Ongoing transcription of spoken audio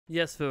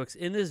Yes, folks,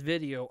 in this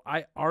video,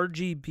 I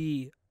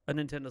RGB a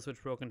Nintendo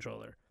Switch Pro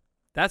controller.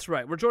 That's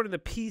right, we're joining the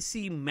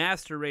PC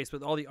Master Race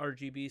with all the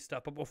RGB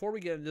stuff. But before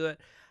we get into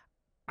it,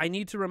 I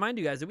need to remind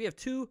you guys that we have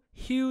two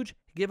huge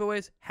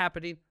giveaways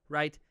happening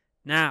right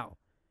now.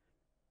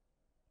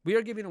 We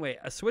are giving away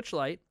a Switch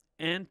Lite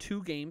and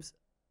 2 games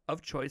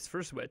of choice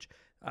for Switch.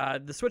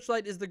 The Switch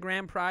Lite is the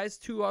grand prize.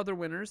 2 other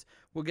winners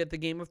will get the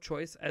game of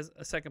choice as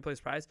a second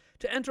place prize.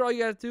 To enter, all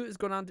you have to do is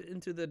go down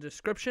into the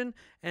description,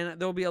 and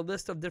there will be a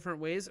list of different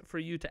ways for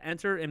you to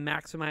enter and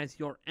maximize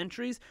your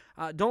entries.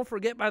 Don't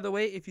forget, by the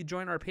way, if you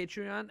join our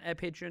Patreon at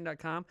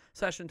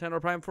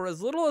patreon.com/Nintendo Prime for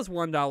as little as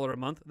 $1 a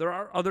month, there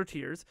are other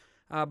tiers.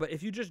 But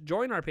if you just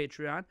join our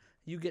Patreon,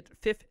 you get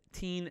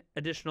 15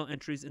 additional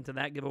entries into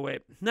that giveaway.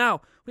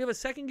 Now, we have a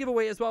second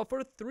giveaway as well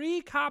for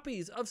 3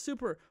 copies of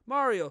Super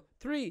Mario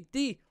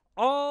 3D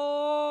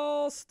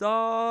All-Stars.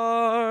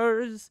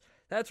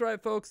 That's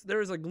right, folks. There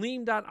is a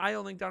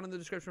gleam.io link down in the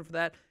description for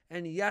that.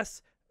 And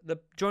yes,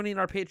 joining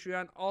our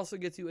Patreon also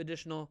gets you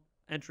additional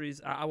entries.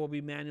 I will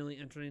be manually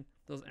entering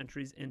those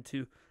entries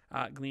into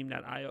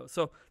gleam.io.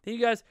 So thank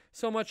you guys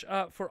so much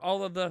for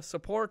all of the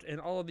support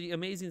and all of the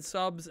amazing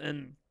subs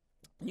and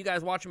you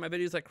guys watching my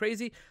videos like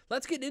crazy.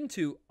 Let's get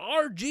into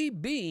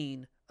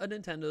RGB'ing a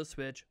Nintendo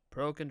Switch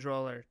Pro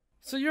controller.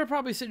 So you're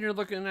probably sitting here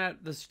looking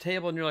at this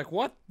table and you're like,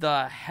 what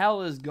the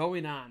hell is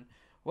going on?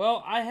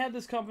 Well, I had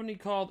this company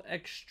called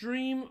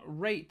Extreme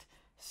Rate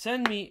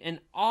send me an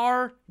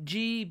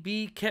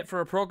RGB kit for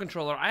a Pro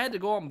controller. I had to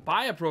go out and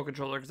buy a Pro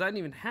controller because I didn't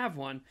even have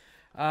one.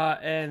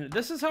 And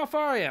this is how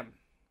far I am.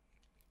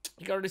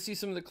 You can already see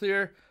some of the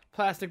clear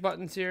plastic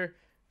buttons here.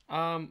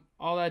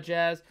 All that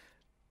jazz.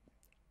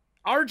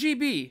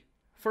 RGB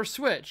for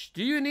Switch.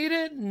 Do you need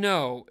it?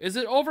 No. Is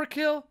it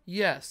overkill?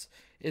 Yes.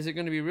 Is it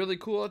going to be really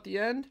cool at the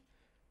end?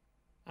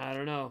 I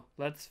don't know.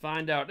 Let's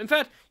find out. In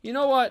fact, you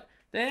know what?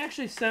 They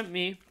actually sent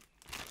me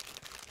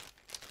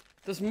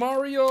this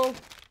Mario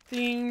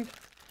themed,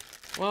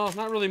 well,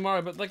 not really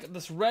Mario, but like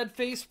this red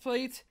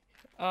faceplate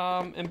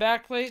and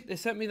backplate. They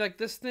sent me like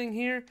this thing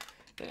here.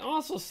 They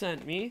also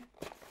sent me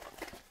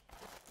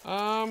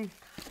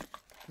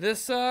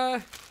this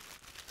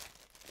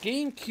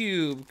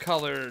GameCube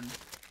colored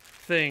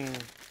thing.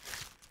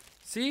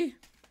 See?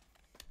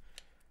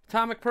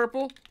 Atomic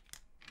purple.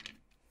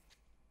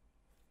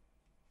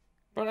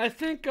 But I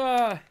think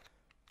we're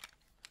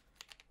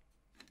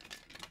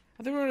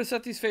going to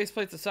set these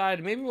faceplates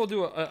aside. Maybe we'll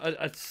do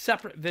a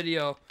separate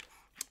video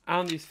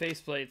on these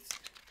faceplates,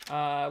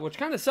 which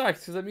kind of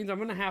sucks because that means I'm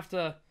going to have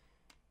to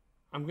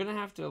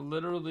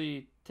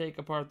literally take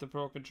apart the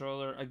Pro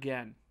controller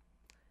again.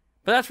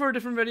 But that's for a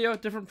different video,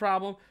 different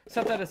problem.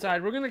 Set that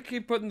aside. We're going to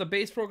keep putting the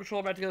base Pro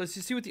controller back together so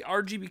you see what the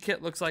RGB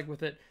kit looks like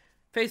with it.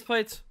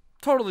 Faceplates,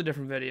 totally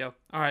different video.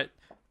 All right,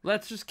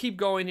 let's just keep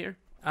going here.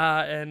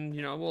 And,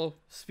 you know, we'll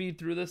speed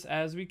through this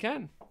as we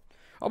can.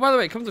 Oh, by the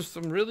way, it comes with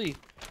some really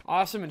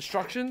awesome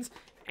instructions.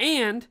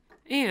 And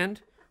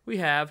we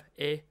have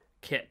a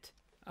kit.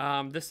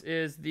 This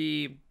is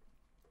the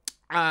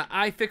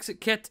iFixit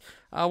kit.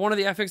 One of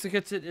the iFixit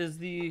kits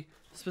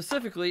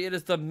specifically, it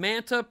is the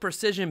Manta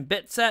Precision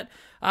Bit Set.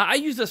 I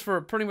use this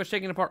for pretty much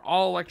taking apart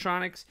all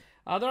electronics.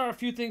 There are a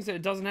few things that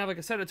it doesn't have, like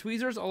a set of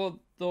tweezers,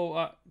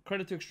 although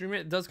credit to Extreme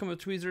Rate, it does come with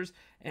tweezers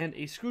and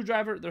a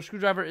screwdriver. Their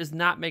screwdriver is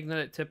not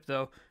magnetic tip,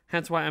 though,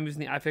 hence why I'm using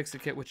the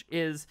iFixit kit, which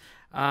is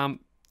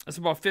it's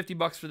about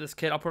 $50 for this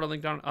kit. I'll put a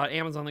link down,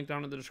 Amazon link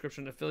down in the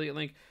description, affiliate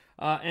link.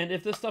 And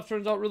if this stuff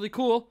turns out really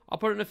cool, I'll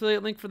put an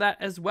affiliate link for that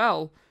as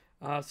well.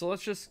 So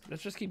let's just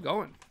keep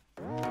going.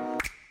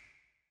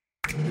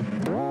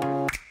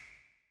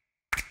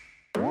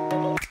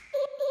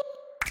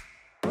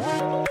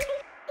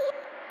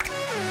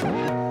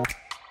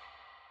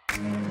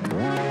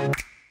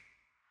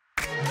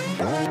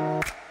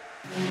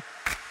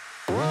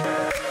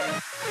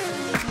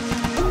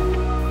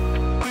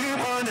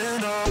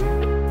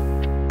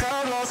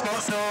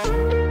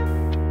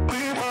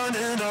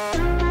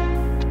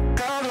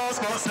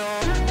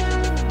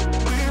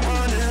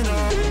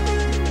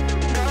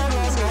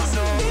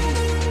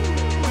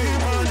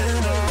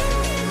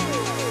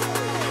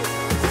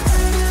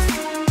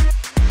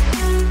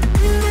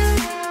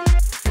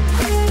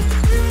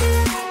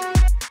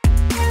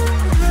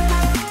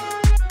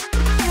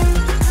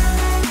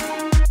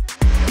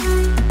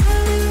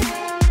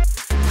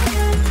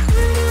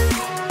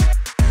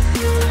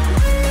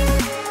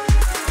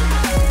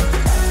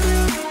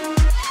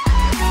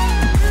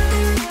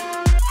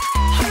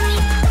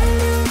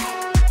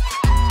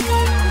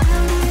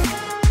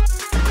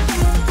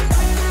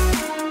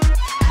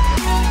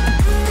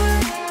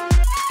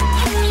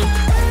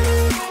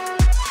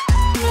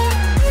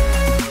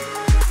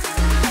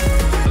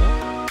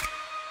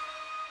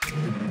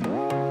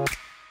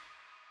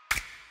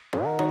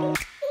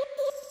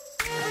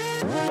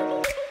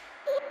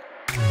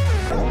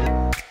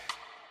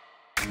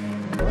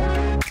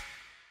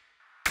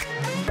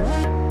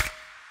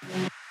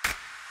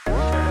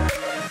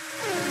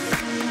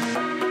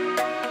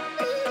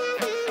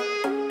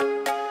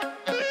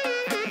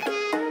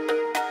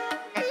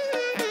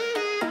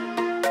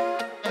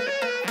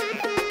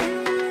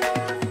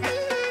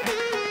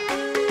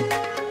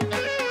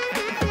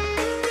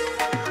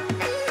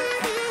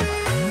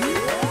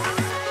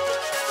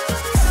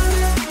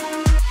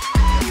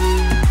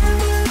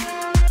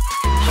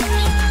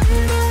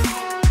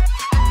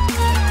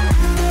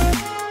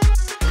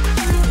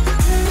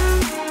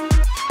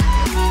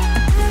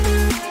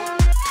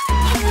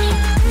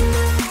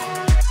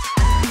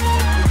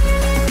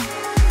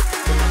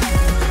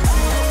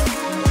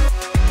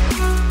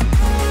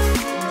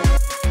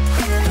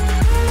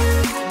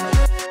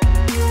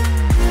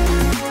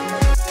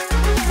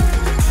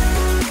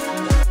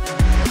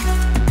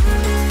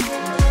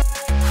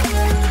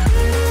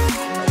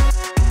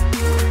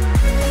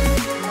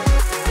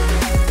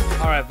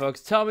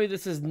 folks. Tell me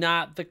this is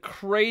not the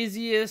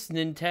craziest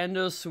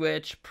Nintendo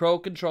Switch Pro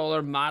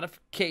Controller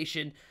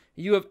modification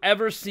you have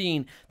ever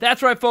seen.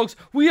 That's right, folks.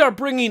 We are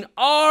bringing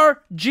RGB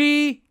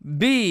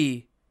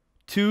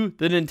to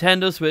the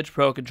Nintendo Switch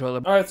Pro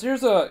Controller. All right,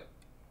 so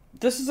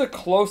this is a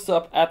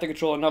close-up at the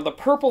controller. Now, the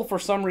purple, for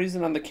some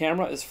reason, on the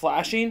camera is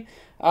flashing,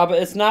 but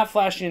it's not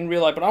flashing in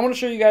real life. But I want to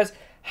show you guys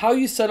how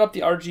you set up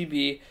the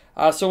RGB.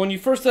 So when you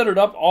first set it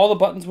up, all the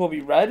buttons will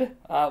be red,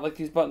 like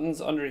these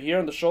buttons under here,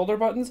 and the shoulder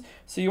buttons.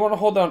 So you want to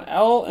hold down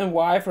L and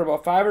Y for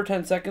about 5 or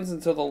 10 seconds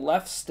until the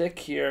left stick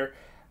here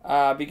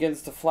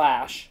begins to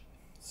flash.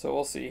 So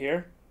we'll see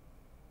here.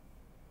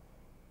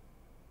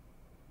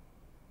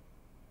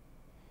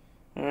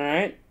 All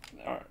right.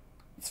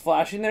 It's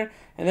flashing there.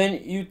 And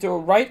then you throw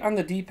right on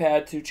the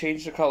D-pad to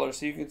change the color.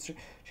 So you can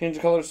change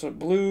the colors to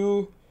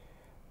blue,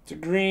 to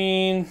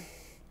green,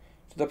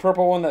 to the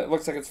purple one that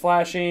looks like it's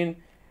flashing,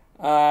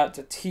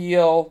 to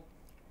teal,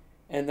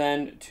 and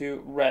then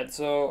to red.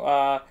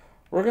 So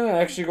we're going to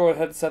actually go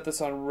ahead and set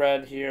this on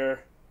red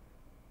here.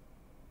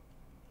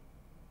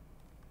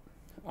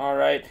 All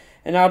right.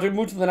 And now to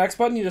move to the next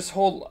button, you just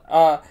hold,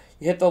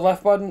 you hit the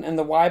left button and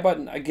the Y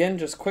button again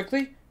just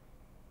quickly.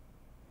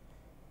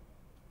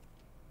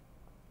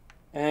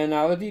 And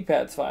now the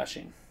D-pad's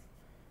flashing.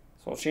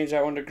 So we'll change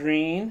that one to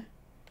green.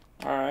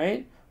 All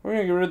right. We're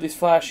going to get rid of these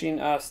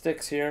flashing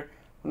sticks here.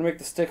 We're going to make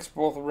the sticks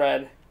both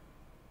red.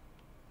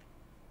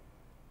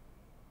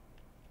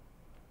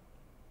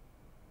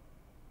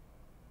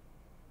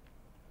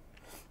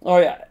 Oh,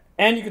 yeah.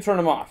 And you can turn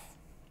them off.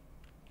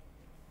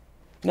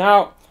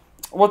 Now,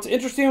 what's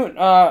interesting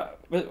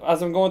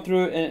as I'm going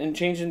through and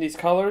changing these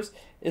colors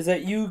is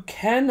that you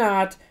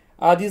cannot,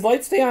 these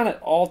lights stay on at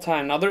all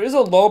time. Now, there is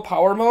a low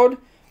power mode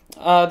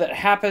that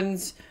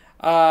happens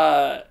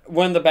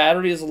when the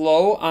battery is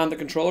low on the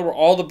controller, where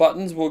all the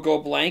buttons will go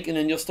blank and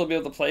then you'll still be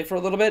able to play for a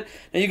little bit.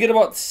 Now you get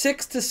about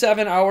 6 to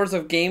 7 hours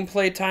of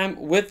gameplay time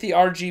with the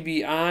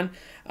RGB on,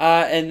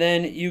 and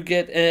then you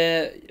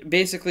get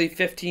basically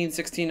 15,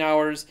 16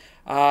 hours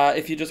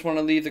if you just want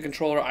to leave the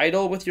controller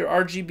idle with your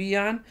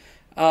RGB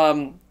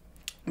on.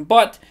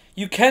 But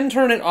you can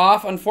turn it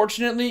off.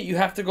 Unfortunately, you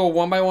have to go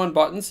one by one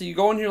button. So you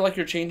go in here like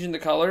you're changing the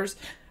colors.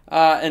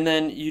 And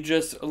then you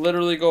just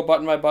literally go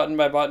button by button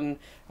by button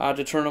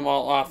to turn them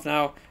all off.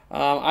 Now,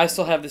 I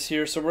still have this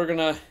here, so we're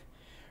gonna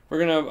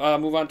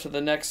move on to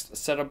the next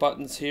set of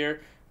buttons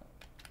here.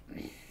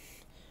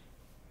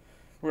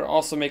 We're gonna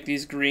also make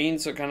these green,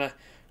 so kind of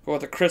go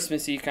with a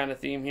Christmassy kind of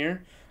theme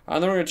here.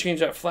 And then we're gonna change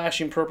that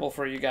flashing purple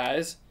for you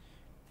guys.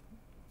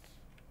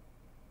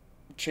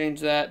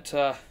 Change that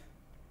to,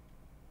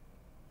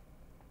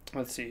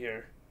 let's see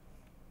here.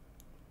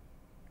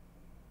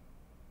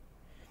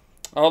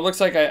 Oh, it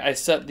looks like I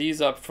set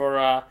these up for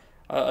a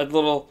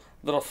little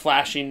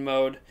flashing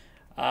mode.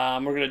 We're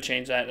going to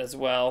change that as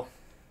well.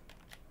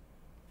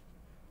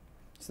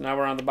 So now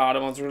we're on the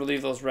bottom ones. We're going to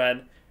leave those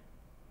red.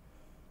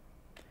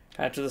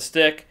 Add to the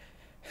stick.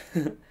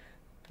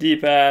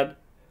 D-pad.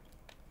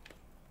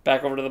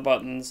 Back over to the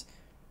buttons.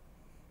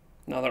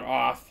 Now they're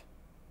off.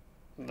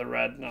 They're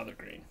red. Now they're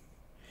green.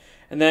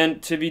 And then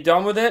to be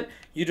done with it,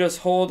 you just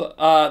hold the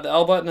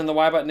L button and the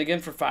Y button again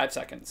for 5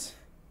 seconds.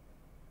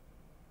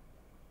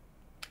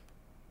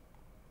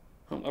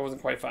 Oh, that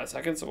wasn't quite 5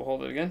 seconds, so we'll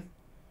hold it again.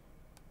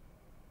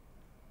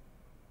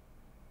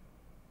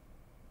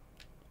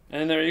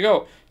 And there you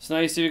go. So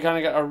now you see we kind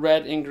of got a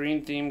red and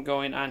green theme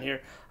going on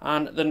here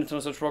on the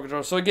Nintendo Switch Pro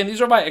Controller. So again,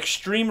 these are by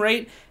Extreme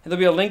Rate, and there'll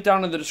be a link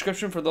down in the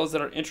description for those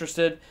that are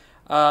interested.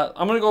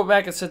 I'm going to go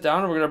back and sit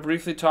down, and we're going to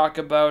briefly talk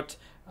about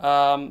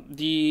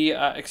the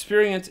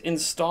experience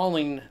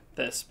installing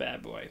this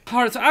bad boy.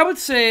 All right, so I would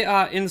say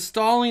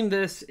installing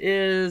this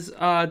is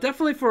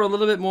definitely for a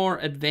little bit more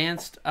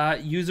advanced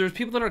users,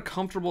 people that are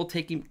comfortable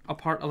taking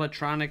apart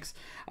electronics.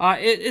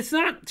 It's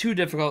not too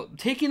difficult.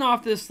 Taking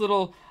off this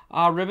little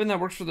ribbon that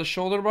works for the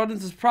shoulder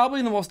buttons is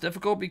probably the most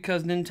difficult,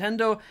 because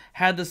Nintendo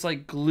had this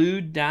like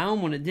glued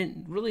down when it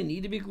didn't really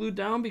need to be glued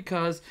down,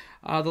 because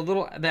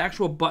the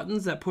actual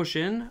buttons that push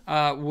in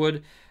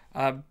would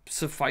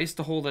suffice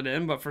to hold it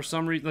in. But for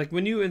some reason, like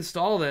when you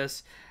install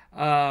this,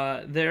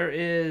 there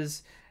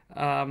is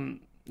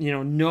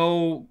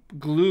no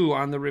glue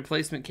on the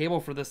replacement cable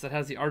for this that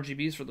has the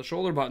RGBs for the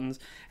shoulder buttons.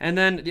 And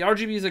then the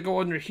RGBs that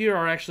go under here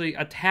are actually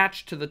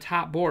attached to the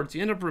top board. So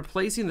you end up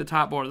replacing the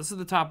top board. This is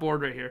the top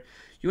board right here.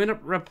 You end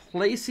up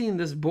replacing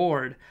this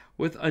board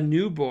with a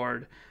new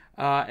board.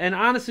 And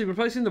honestly,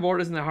 replacing the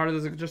board isn't that hard.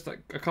 There's just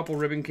like a couple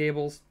ribbon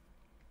cables.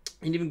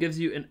 It even gives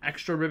you an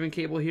extra ribbon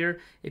cable here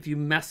if you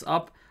mess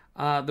up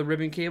the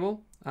ribbon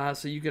cable.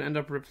 So you can end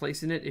up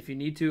replacing it if you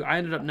need to. I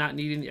ended up not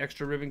needing the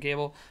extra ribbon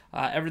cable.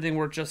 Everything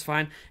worked just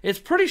fine. It's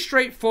pretty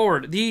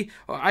straightforward.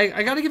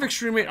 I got to give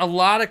Extreme Rate a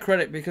lot of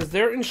credit, because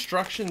their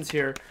instructions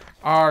here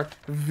are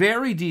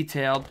very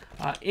detailed,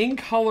 in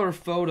color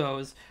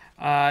photos.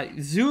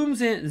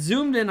 Zoomed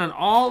in on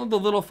all of the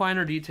little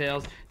finer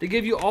details to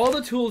give you all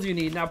the tools you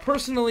need. Now,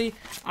 personally,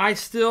 I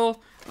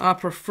still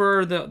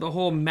prefer the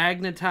whole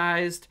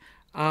magnetized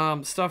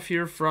stuff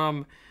here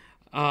from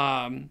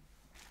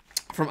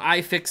from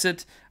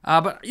iFixit.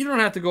 But you don't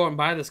have to go out and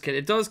buy this kit.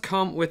 It does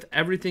come with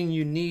everything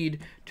you need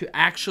to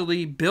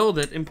actually build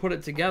it and put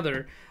it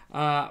together.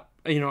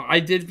 You know, I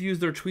did use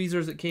their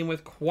tweezers that came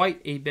with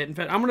quite a bit. In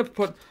fact, I'm going to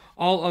put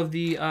all of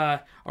the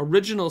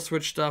original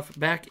Switch stuff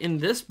back in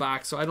this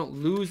box so I don't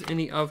lose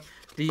any of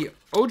the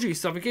OG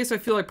stuff in case I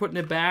feel like putting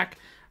it back.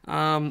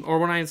 Or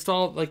when I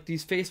install like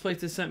these faceplates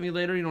they sent me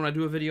later, you know, when I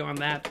do a video on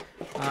that,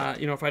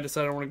 you know, if I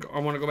decide I want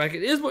to go back,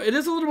 it is a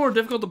little more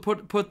difficult to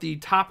put the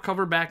top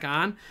cover back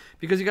on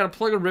because you got to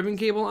plug a ribbon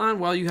cable on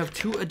while you have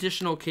 2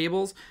 additional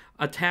cables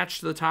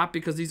attached to the top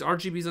because these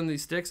RGBs on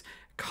these sticks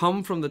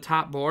come from the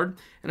top board.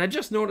 And I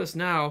just noticed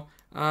now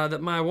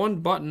that my one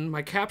button,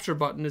 my capture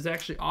button, is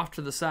actually off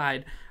to the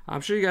side.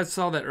 I'm sure you guys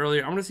saw that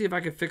earlier. I'm going to see if I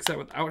can fix that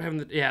without having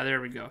to... Yeah,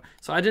 there we go.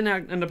 So I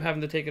didn't end up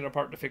having to take it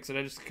apart to fix it.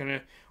 I just kind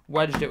of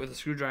wedged it with a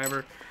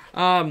screwdriver.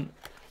 So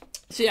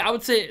yeah, I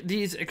would say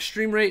these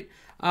extreme rate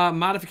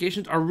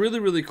modifications are really,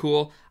 really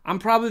cool. I'm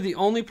probably the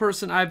only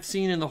person I've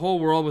seen in the whole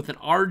world with an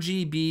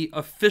RGB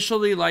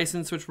officially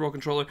licensed Switch Pro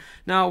controller.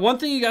 Now, one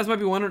thing you guys might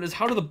be wondering is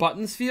how do the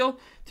buttons feel?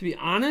 To be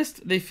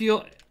honest, they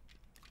feel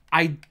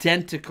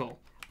identical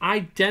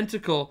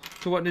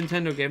to what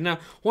Nintendo gave. Now,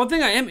 one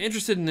thing I am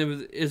interested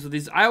in is with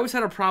these. I always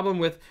had a problem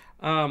with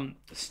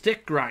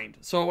stick grind.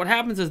 So what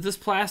happens is this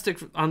plastic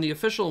on the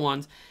official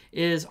ones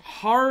is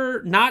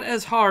hard, not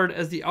as hard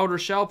as the outer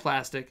shell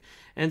plastic.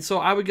 And so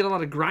I would get a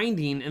lot of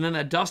grinding, and then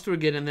that dust would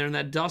get in there, and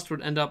that dust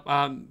would end up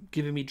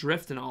giving me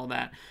drift and all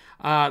that.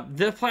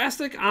 The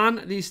plastic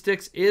on these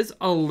sticks is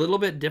a little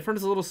bit different.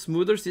 It's a little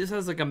smoother. See, this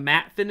has like a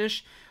matte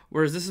finish,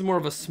 whereas this is more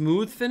of a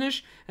smooth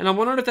finish. And I'm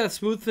wondering if that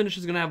smooth finish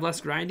is going to have less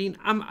grinding.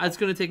 It's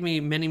going to take me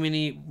many,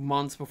 many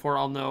months before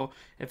I'll know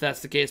if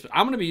that's the case. But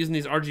I'm going to be using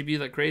these RGB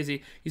like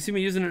crazy. You see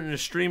me using it in a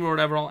stream or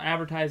whatever, I'll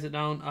advertise it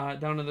down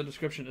in the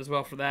description as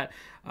well for that.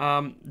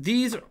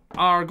 These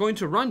are going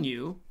to run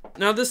you.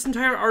 Now, this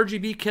entire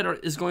RGB kit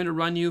is going to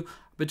run you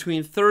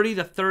between $30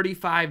 to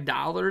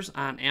 $35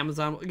 on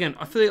Amazon. Again,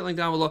 affiliate link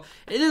down below.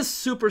 It is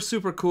super,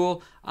 super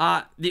cool.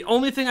 The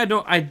only thing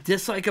I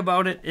dislike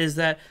about it is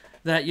that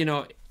you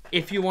know,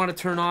 if you want to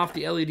turn off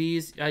the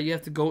LEDs, you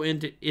have to go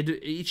into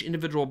each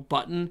individual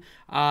button.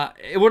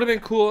 It would have been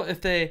cool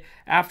if they,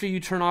 after you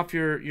turn off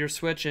your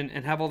Switch and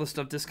have all this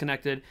stuff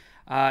disconnected,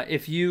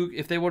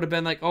 if they would have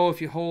been like, oh,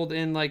 if you hold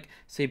in like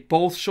say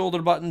both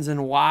shoulder buttons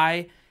and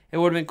Y, it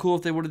would have been cool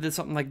if they would have did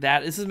something like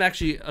that. This is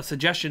actually a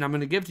suggestion I'm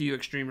going to give to you,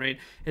 Extreme Rate,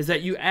 is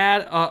that you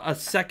add a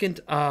second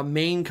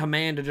main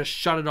command to just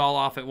shut it all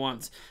off at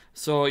once.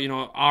 So, you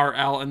know, R,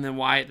 L, and then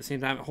Y at the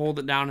same time. Hold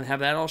it down and have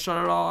that all shut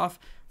it all off.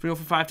 You know,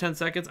 for 5-10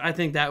 seconds. I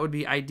think that would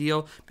be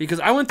ideal because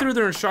I went through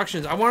their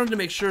instructions. I wanted to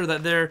make sure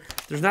that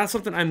there's not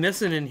something I'm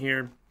missing in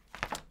here.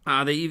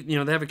 They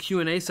have a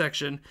Q&A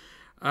section.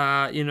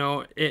 You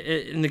know,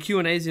 in the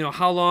Q&As, you know,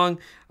 how long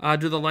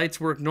do the lights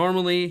work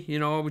normally? You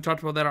know, we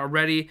talked about that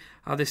already.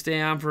 They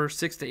stay on for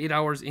 6 to 8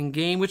 hours in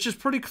game, which is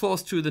pretty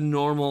close to the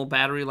normal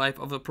battery life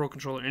of the Pro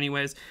Controller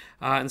anyways.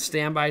 And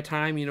standby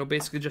time, you know,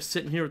 basically just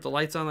sitting here with the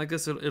lights on like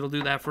this, it'll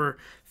do that for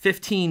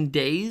 15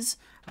 days.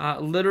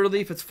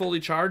 Literally, if it's fully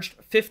charged,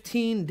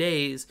 15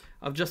 days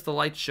of just the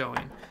lights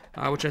showing,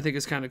 which I think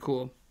is kind of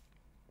cool.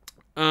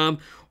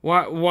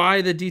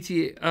 Why the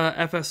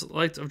DTFS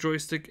lights of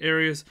joystick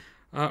areas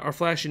are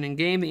flashing in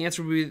game? The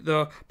answer would be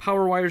the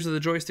power wires of the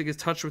joystick is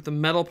touched with the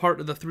metal part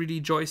of the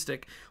 3D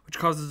joystick, which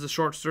causes a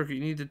short circuit.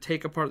 You need to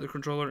take apart the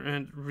controller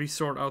and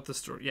resort out the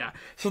store. Yeah,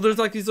 so there's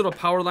like these little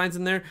power lines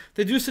in there.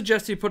 They do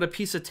suggest you put a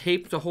piece of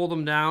tape to hold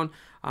them down,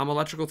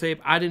 electrical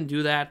tape. I didn't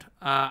do that.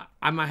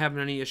 I'm not having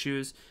any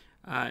issues.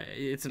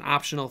 It's an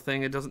optional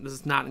thing. This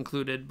is not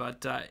included,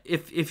 but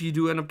if you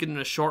do end up getting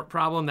a short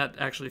problem, that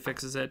actually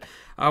fixes it.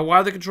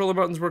 Why the controller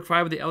buttons work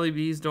fine, but the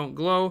LEDs don't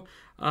glow.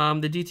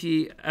 The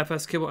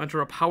DTFS kit will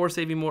enter a power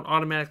saving mode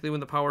automatically when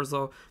the power is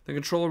low. The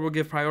controller will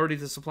give priority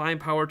to supplying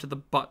power to the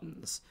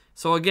buttons.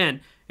 So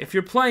again, if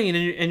you're playing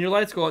and your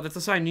lights go out, that's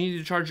a sign you need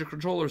to charge your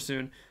controller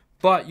soon,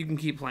 but you can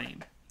keep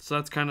playing. So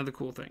that's kind of the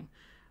cool thing.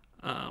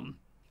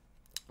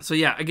 So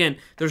yeah, again,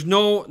 there's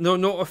no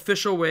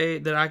official way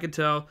that I could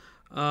tell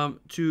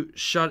to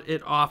shut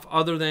it off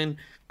other than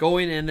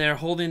going in there,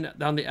 holding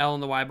down the L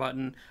and the Y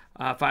button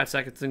 5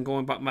 seconds, and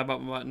going my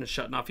button and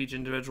shutting off each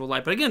individual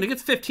light. But again, it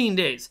gets 15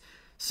 days.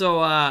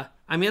 So, I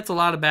mean, that's a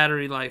lot of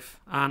battery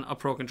life on a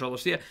Pro Controller.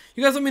 So yeah,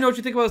 you guys let me know what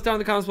you think about this down in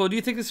the comments below. Do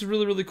you think this is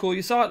really, really cool?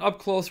 You saw it up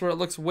close where it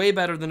looks way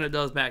better than it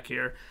does back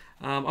here.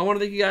 I want to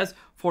thank you guys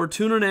for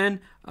tuning in.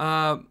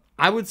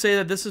 I would say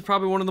that this is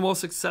probably one of the most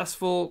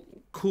successful,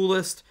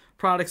 coolest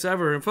products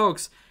ever. And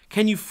folks,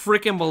 can you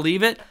freaking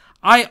believe it?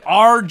 I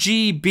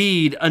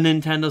RGB'd a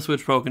Nintendo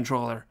Switch Pro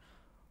Controller.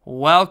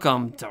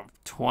 Welcome to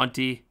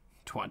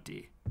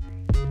 2020.